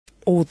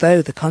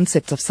Although the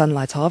concept of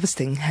sunlight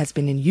harvesting has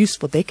been in use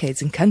for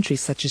decades in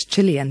countries such as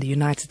Chile and the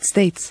United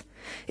States,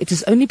 it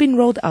has only been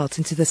rolled out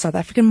into the South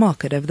African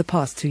market over the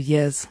past 2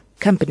 years.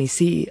 Company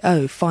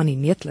CEO Fani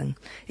Neetling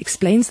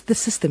explains that the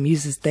system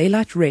uses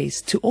daylight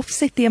rays to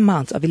offset the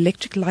amount of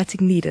electric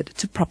lighting needed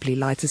to properly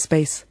light a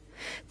space,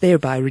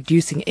 thereby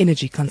reducing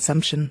energy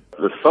consumption.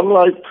 The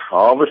sunlight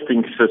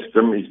harvesting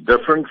system is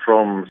different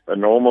from a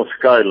normal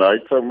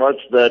skylight so much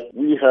that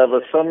we have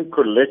a sun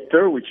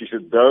collector, which is a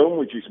dome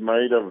which is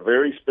made of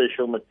very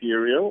special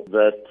material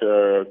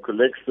that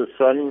collects the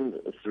sun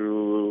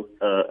through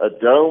a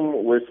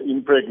dome with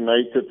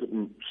impregnated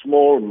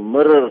small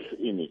mirrors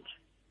in it.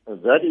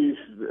 That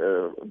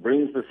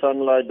brings the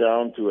sunlight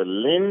down to a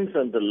lens,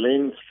 and the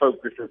lens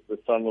focuses the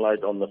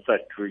sunlight on the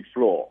factory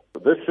floor.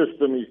 This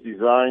system is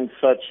designed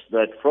such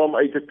that from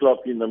 8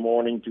 o'clock in the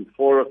morning to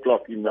 4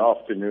 o'clock in the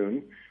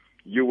afternoon,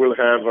 you will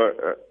have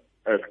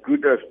as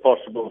good as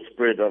possible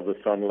spread of the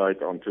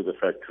sunlight onto the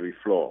factory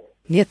floor.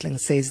 Neetling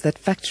says that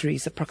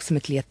factories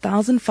approximately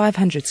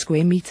 1,500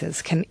 square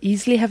meters can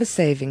easily have a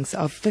savings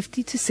of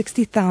 50 to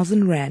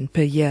 60,000 rand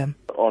per year.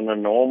 On a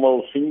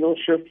normal single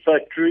shift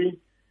factory,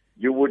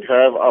 you would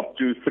have up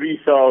to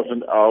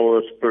 3,000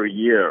 hours per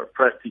year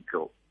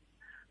practical,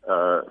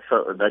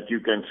 so that you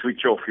can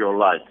switch off your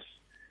lights.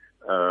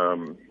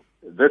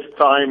 This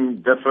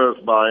time differs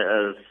by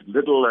as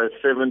little as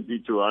 70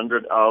 to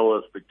 100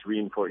 hours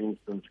between, for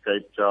instance,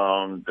 Cape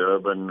Town,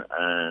 Durban,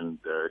 and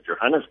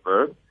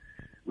Johannesburg,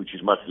 which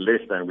is much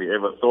less than we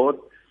ever thought.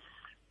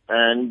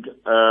 And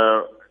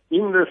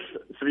in this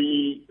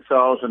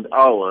 3,000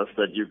 hours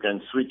that you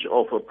can switch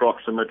off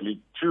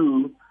approximately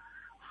 2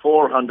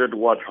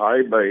 400-watt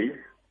high bay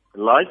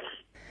lights.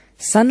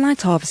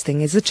 Sunlight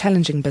harvesting is a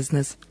challenging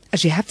business,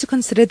 as you have to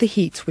consider the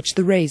heat which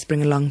the rays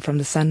bring along from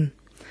the sun.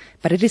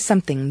 But it is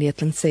something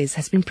Neetling says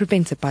has been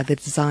prevented by the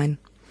design.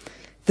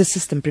 The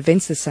system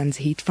prevents the sun's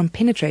heat from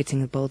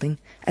penetrating the building,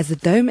 as the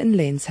dome and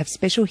lens have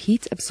special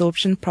heat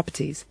absorption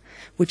properties,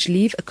 which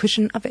leave a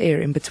cushion of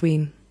air in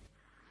between.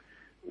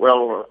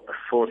 Well,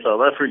 for South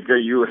Africa,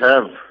 you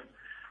have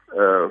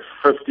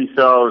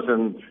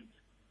 50,000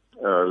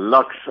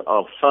 lux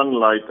of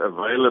sunlight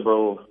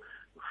available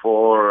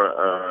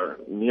for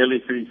nearly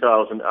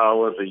 3,000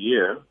 hours a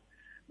year.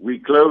 We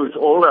close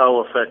all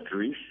our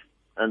factories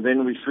and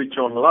then we switch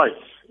on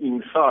lights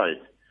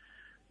inside.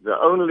 The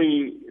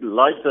only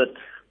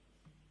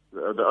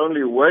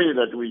way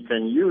that we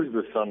can use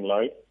the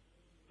sunlight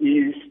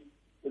is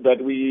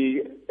that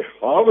we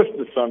harvest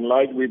the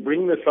sunlight. We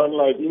bring the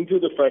sunlight into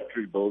the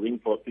factory building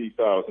for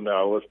 3,000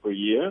 hours per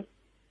year.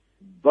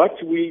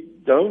 But we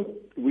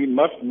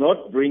must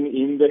not bring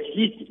in the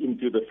heat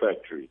into the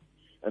factory.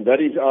 And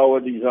that is our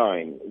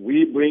design.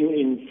 We bring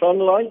in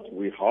sunlight,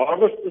 we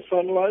harvest the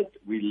sunlight,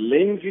 we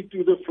lens it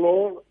to the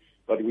floor,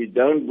 but we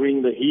don't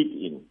bring the heat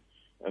in.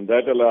 And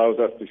that allows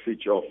us to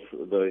switch off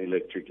the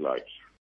electric lights.